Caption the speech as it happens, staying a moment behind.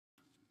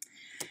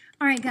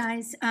All right,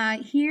 guys,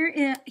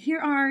 here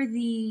are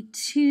the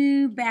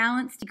two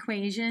balanced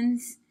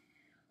equations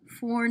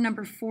for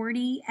number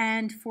 40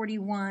 and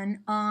 41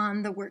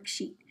 on the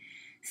worksheet.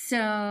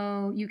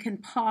 So you can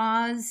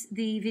pause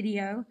the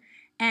video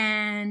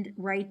and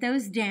write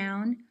those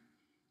down,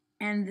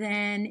 and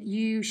then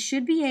you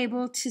should be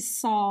able to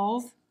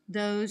solve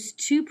those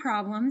two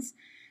problems.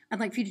 I'd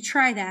like for you to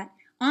try that.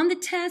 On the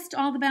test,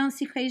 all the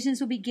balanced equations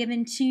will be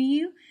given to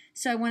you,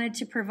 so I wanted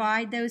to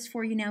provide those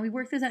for you now. We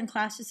worked those out in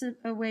class, just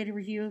a way to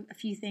review a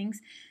few things.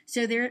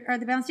 So there are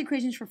the balanced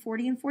equations for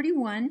 40 and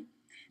 41.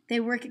 They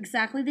work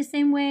exactly the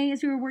same way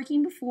as we were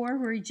working before.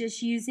 We're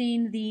just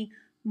using the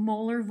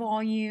molar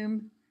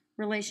volume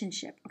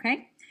relationship,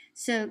 okay?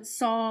 So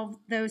solve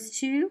those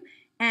two,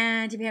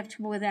 and if you have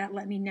trouble with that,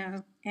 let me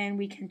know, and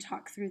we can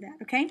talk through that,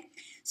 okay?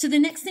 So the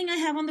next thing I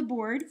have on the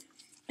board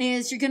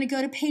is you're going to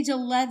go to page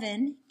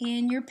 11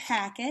 in your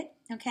packet,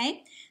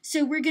 okay?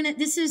 So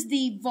this is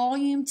the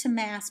volume to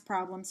mass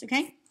problems,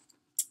 okay?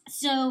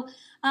 So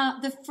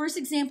the first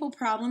example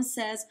problem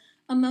says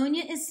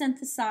ammonia is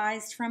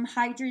synthesized from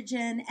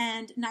hydrogen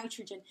and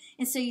nitrogen.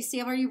 And so you see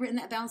I've already written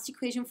that balanced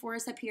equation for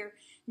us up here.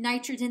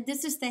 Nitrogen,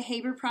 this is the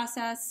Haber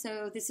process,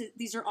 so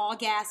these are all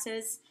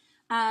gases.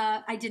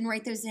 I didn't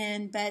write those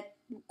in, but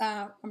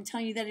I'm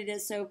telling you that it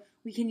is, so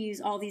we can use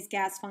all these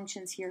gas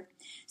functions here.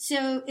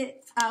 So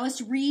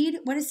let's read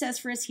what it says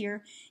for us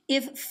here.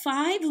 If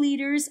 5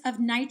 liters of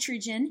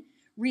nitrogen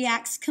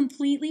reacts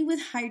completely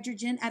with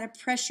hydrogen at a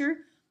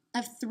pressure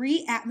of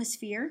 3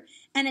 atmosphere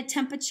and a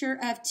temperature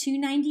of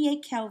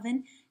 298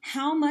 Kelvin,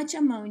 how much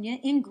ammonia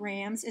in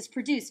grams is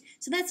produced?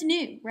 So that's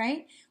new,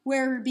 right?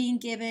 Where we're being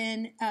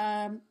given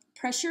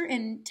pressure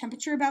and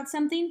temperature about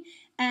something,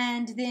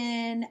 and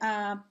then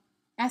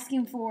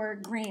asking for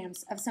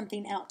grams of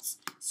something else.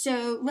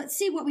 So let's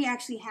see what we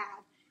actually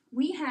have.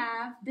 We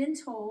have been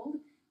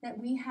told that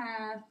we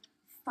have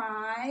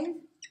 5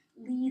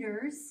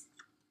 liters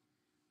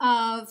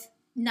of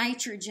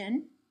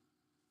nitrogen,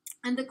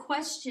 and the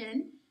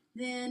question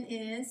then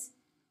is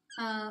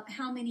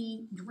how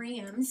many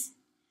grams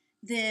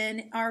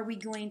then are we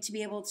going to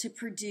be able to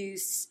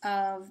produce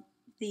of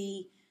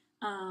the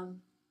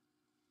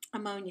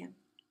ammonia?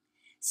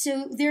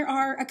 So there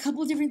are a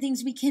couple different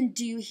things we can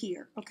do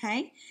here,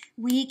 okay?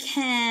 We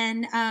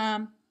can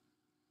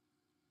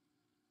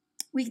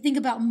think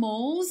about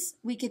moles.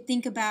 We could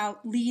think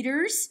about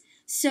liters.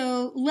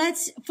 So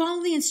let's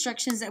follow the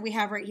instructions that we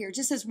have right here,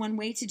 just as one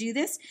way to do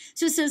this.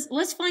 So it says,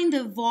 let's find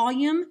the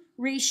volume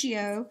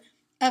ratio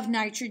of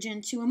nitrogen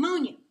to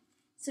ammonia.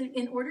 So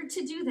in order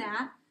to do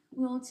that,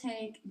 we'll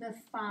take the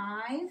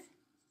 5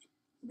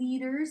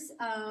 liters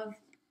of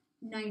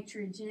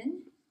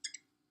nitrogen,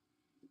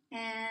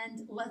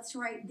 and let's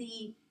write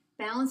the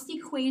balanced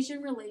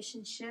equation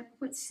relationship,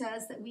 which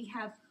says that we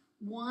have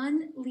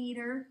 1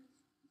 liter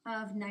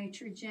of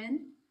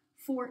nitrogen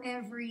for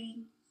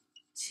every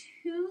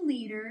 2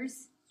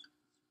 liters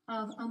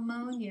of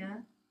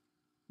ammonia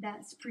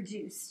that's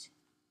produced.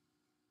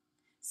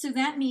 So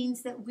that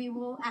means that we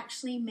will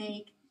actually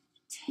make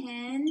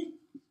 10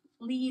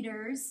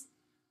 liters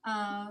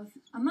of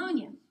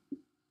ammonia.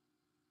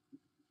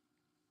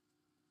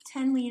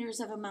 10 liters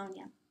of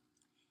ammonia.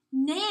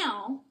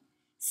 Now,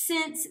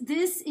 since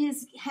this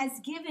has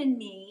given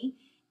me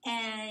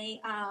a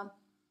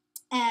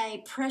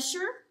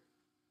pressure,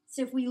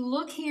 so if we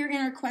look here in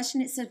our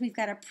question, it says we've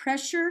got a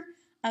pressure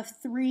of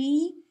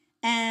 3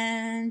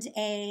 and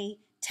a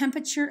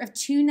temperature of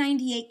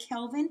 298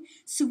 Kelvin.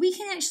 So we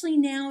can actually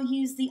now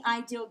use the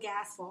ideal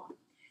gas law.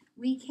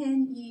 We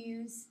can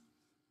use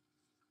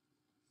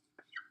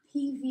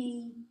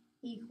PV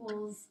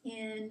equals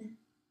nRT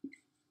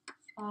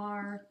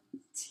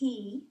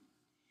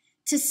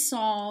to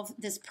solve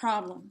this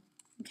problem,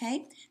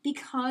 okay?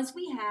 Because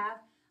we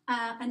have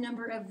a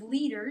number of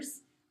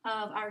liters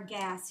of our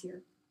gas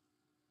here,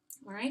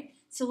 all right?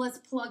 So let's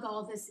plug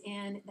all this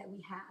in that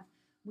we have.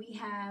 We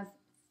have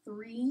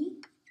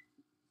 3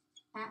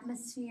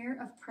 atmosphere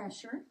of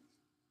pressure.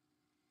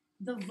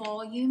 The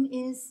volume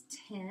is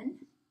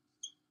 10,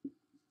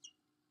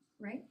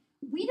 right?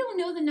 We don't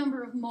know the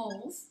number of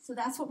moles, so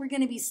that's what we're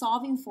going to be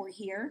solving for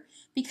here,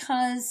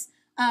 because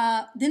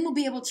then we'll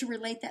be able to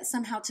relate that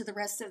somehow to the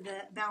rest of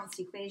the balanced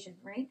equation,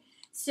 right?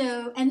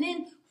 So, and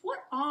then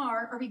what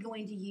R are we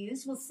going to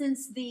use? Well,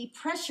 since the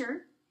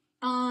pressure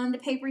on the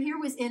paper here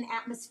was in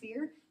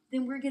atmosphere,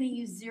 then we're going to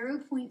use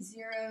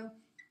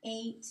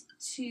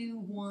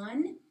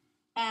 0.0821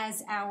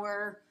 as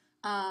our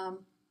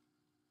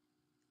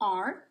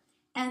R.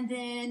 And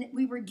then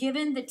we were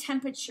given the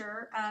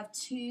temperature of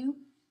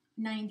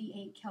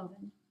 298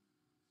 Kelvin.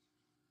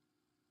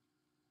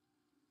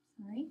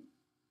 All right.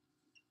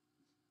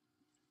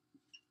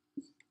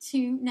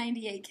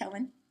 298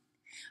 Kelvin.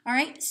 All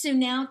right, so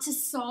now to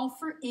solve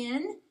for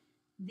N,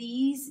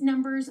 these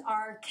numbers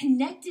are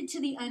connected to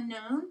the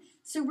unknown,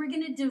 so we're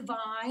going to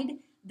divide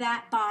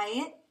that by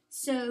it.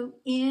 So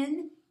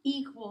N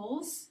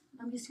equals,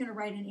 I'm just going to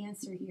write an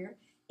answer here,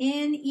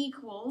 N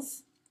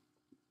equals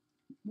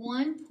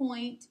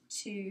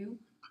 1.2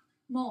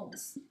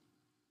 moles.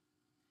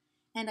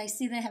 And I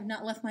see that I have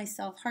not left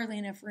myself hardly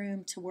enough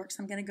room to work,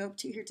 so I'm going to go up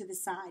to here to the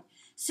side.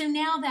 So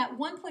now that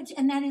 1.2,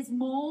 and that is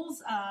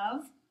moles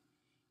of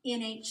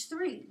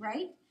NH3,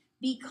 right?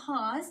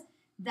 Because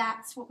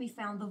that's what we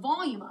found the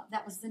volume of.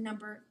 That was the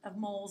number of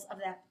moles of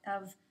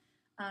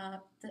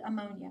the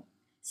ammonia.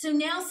 So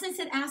now since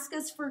it asked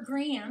us for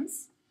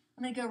grams,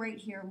 I'm going to go right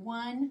here,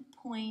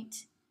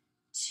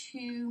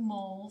 1.2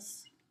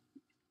 moles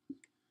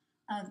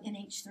of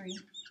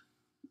NH3.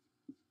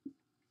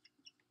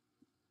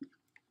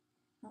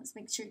 Let's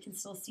make sure you can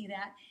still see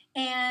that.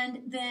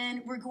 And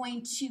then we're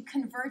going to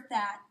convert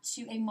that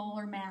to a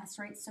molar mass,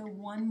 right? So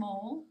 1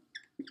 mole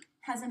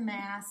has a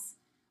mass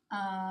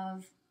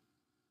of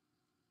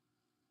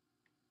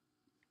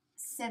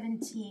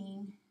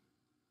 17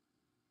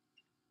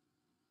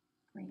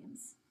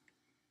 grams.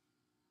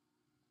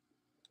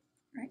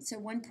 All right, so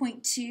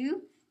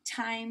 1.2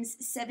 times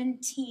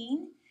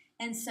 17.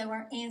 And so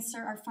our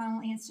answer, our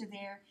final answer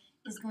there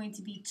is going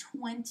to be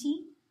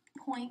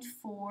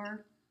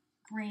 20.4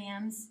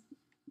 grams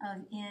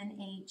of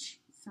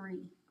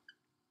NH3.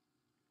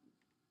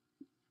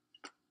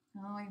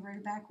 Oh, I wrote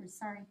it backwards,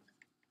 sorry.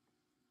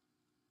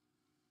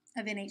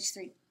 Of NH3.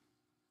 Does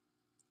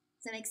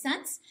that make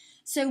sense?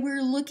 So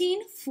we're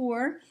looking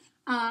for,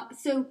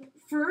 so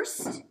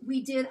first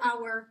we did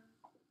our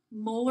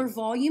molar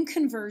volume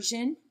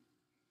conversion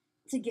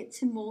to get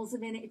to moles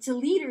of to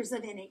liters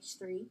of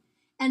NH3,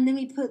 and then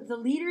we put the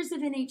liters of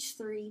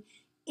NH3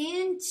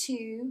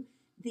 into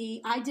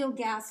the ideal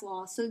gas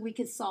law so we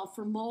could solve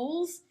for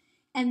moles,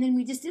 and then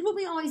we just did what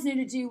we always know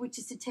to do, which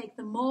is to take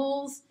the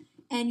moles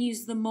and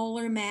use the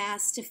molar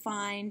mass to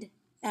find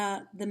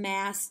the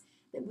mass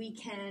that we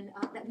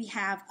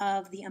have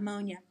of the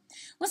ammonia.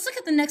 Let's look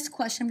at the next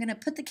question. I'm going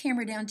to put the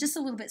camera down just a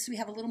little bit so we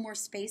have a little more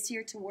space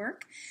here to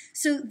work.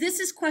 So this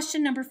is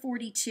question number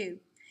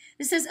 42.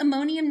 It says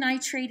ammonium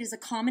nitrate is a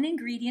common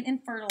ingredient in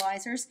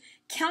fertilizers.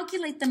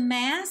 Calculate the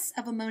mass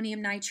of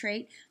ammonium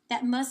nitrate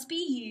that must be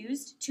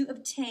used to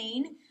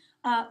obtain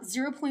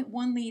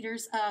 0.1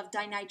 liters of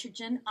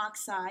dinitrogen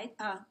oxide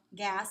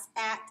gas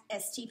at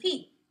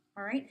STP.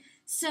 All right,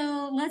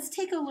 so let's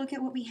take a look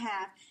at what we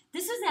have.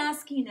 This is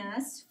asking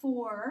us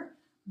for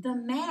the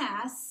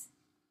mass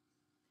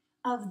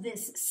of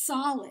this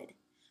solid.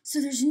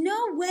 So there's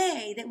no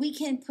way that we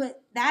can put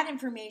that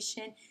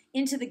information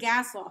into the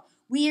gas law.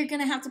 We are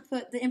going to have to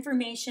put the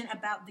information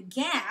about the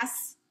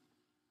gas,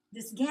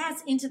 this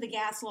gas, into the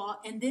gas law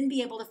and then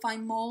be able to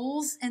find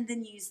moles and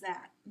then use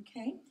that,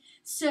 okay?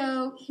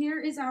 So here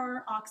is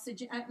our the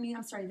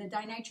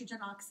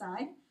dinitrogen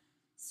oxide.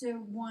 So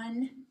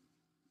 1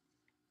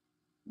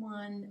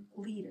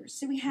 liter.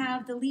 So we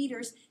have the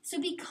liters.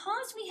 So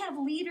because we have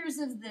liters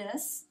of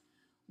this,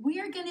 we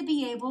are going to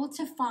be able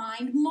to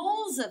find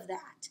moles of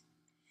that.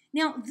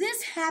 Now,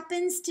 this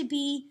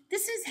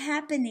is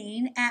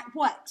happening at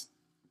what?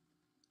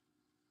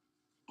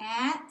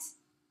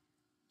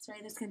 Sorry,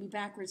 that's going to be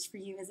backwards for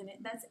you, isn't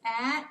it?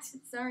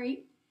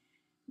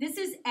 This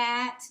is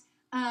at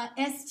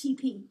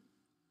STP,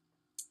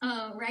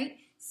 right?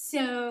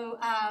 So,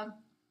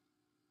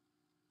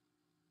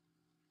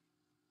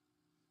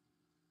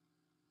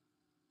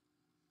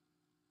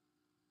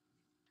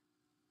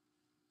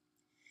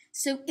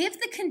 if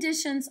the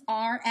conditions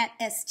are at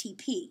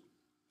STP,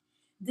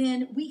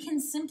 then we can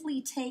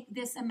simply take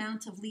this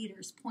amount of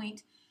liters,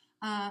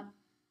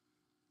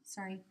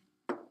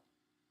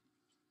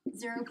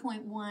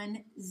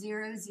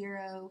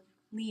 0.100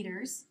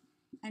 liters,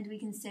 and we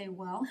can say,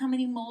 well, how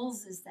many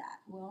moles is that?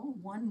 Well,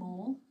 1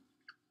 mole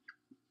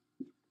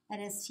at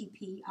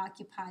STP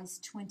occupies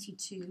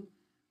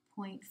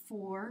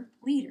 22.4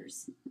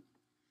 liters.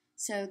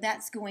 So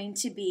that's going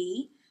to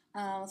be,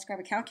 let's grab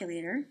a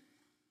calculator.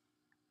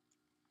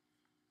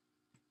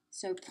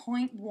 So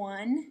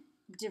 0.1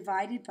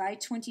 divided by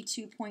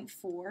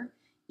 22.4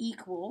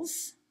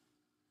 equals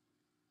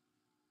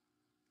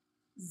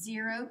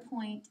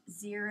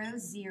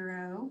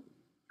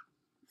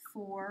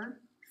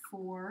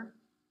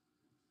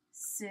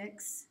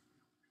 0.00446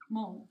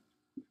 mole.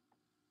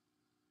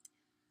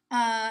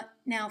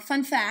 Now,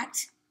 fun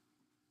fact,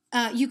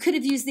 you could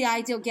have used the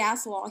ideal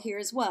gas law here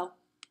as well.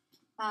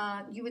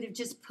 You would have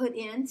just put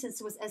in,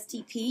 since it was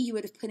STP, you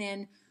would have put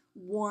in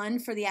 1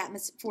 for the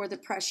atmosphere, for the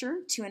pressure,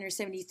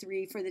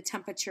 273 for the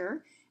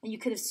temperature, and you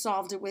could have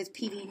solved it with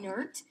PV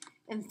inert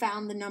and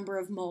found the number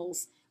of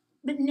moles.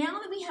 But now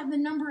that we have the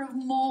number of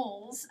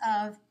moles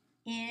of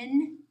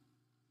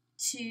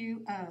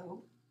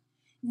N2O,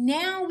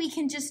 now we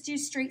can just do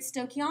straight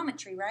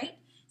stoichiometry, right?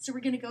 So we're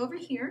going to go over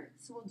here.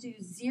 So we'll do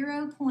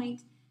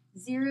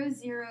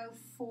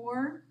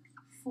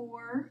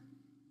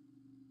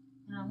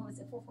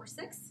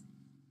 446?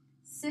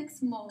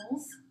 6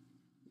 moles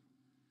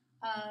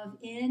of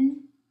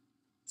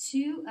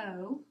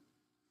N2O.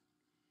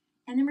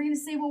 And then we're going to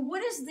say, well,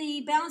 what is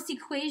the balanced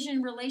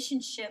equation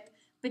relationship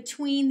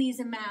between these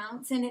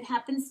amounts? And it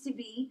happens to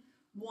be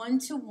 1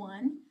 to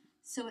 1.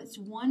 So it's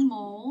 1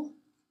 mole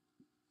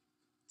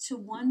to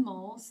 1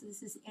 mole. So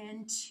this is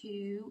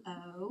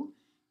N2O.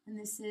 And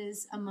this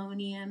is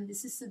ammonium.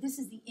 This is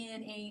the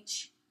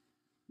NH4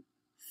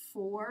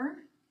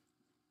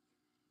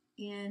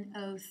 in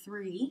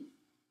O3.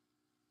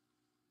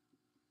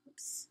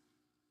 Oops.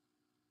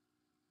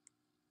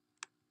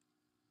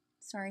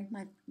 Sorry,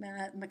 my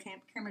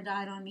camera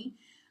died on me.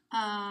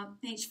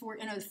 H4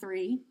 in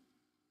O3.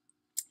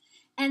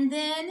 And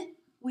then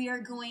we are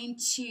going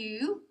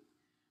to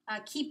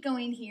keep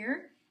going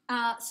here.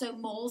 So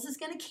moles is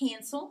going to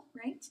cancel,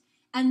 right?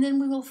 And then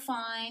we will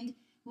find,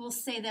 we'll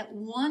say that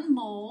 1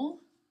 mole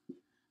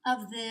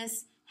of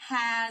this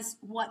has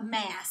what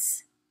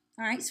mass?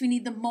 All right, so we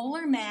need the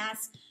molar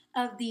mass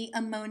of the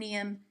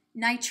ammonium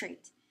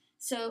nitrate.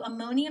 So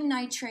ammonium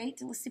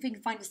nitrate, let's see if we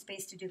can find a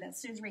space to do that.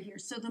 So it's right here.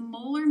 So the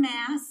molar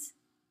mass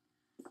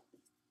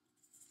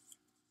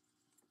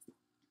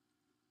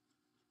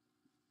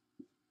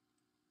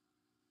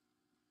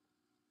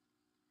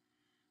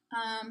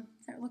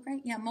does that look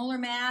right? Yeah, molar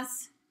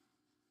mass.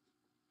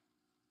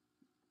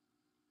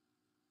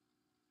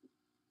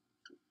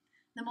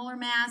 The molar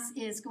mass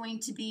is going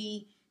to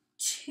be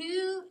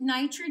 2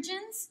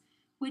 nitrogens,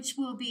 which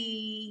will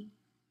be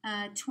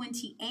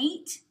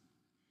 28,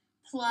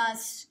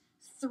 plus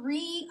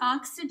 3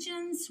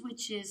 oxygens,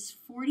 which is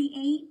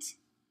 48,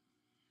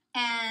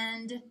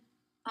 and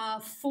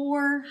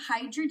 4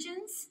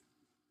 hydrogens.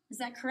 Is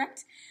that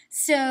correct?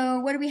 So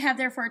what do we have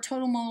there for our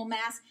total molar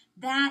mass?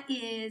 That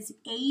is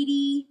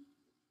 80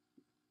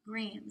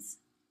 grams.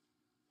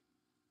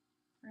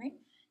 Right?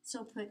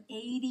 So put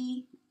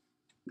 80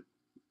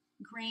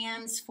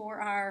 grams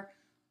for our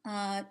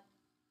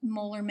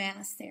molar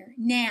mass there.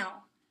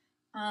 Now,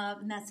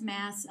 and that's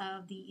mass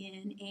of the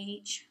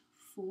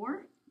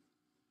NH4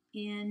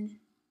 in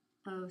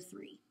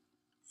O3.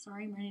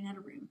 Sorry, I'm running out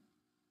of room.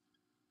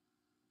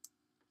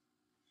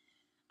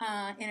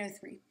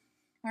 NO3.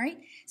 All right,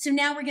 so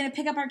now we're going to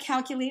pick up our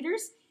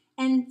calculators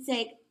and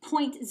say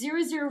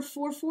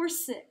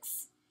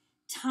 0.00446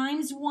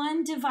 times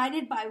 1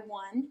 divided by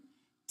 1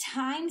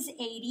 times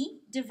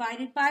 80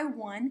 divided by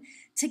 1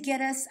 to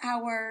get us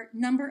our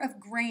number of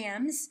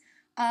grams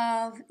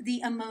of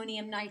the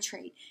ammonium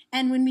nitrate.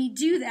 And when we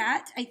do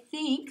that, I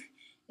think,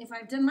 if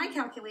I've done my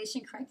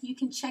calculation correct, you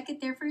can check it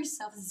there for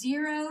yourself,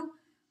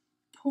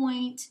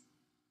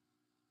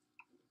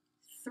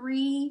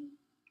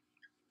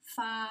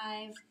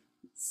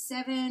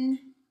 0.357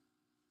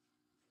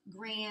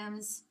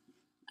 grams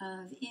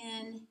of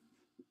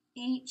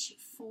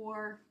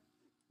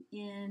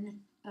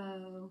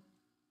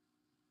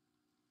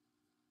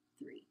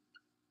NH4NO3.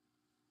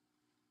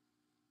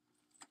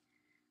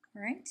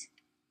 All right.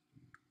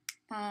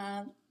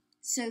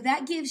 So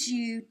that gives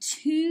you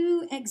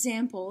 2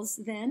 examples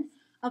then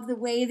of the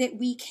way that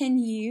we can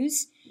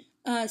use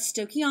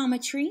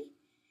stoichiometry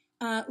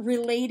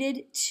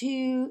related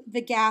to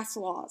the gas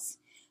laws.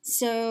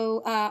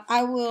 So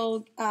I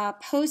will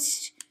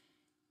post.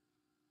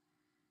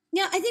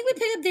 Yeah, I think we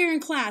picked up there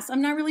in class.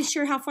 I'm not really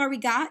sure how far we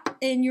got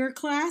in your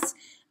class.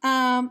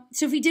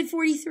 So if we did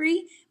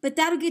 43, but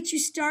that'll get you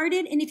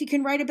started. And if you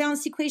can write a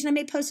balanced equation, I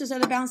may post those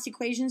other balanced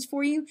equations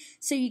for you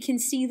so you can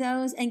see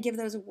those and give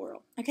those a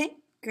whirl. Okay,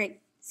 great.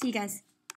 See you guys.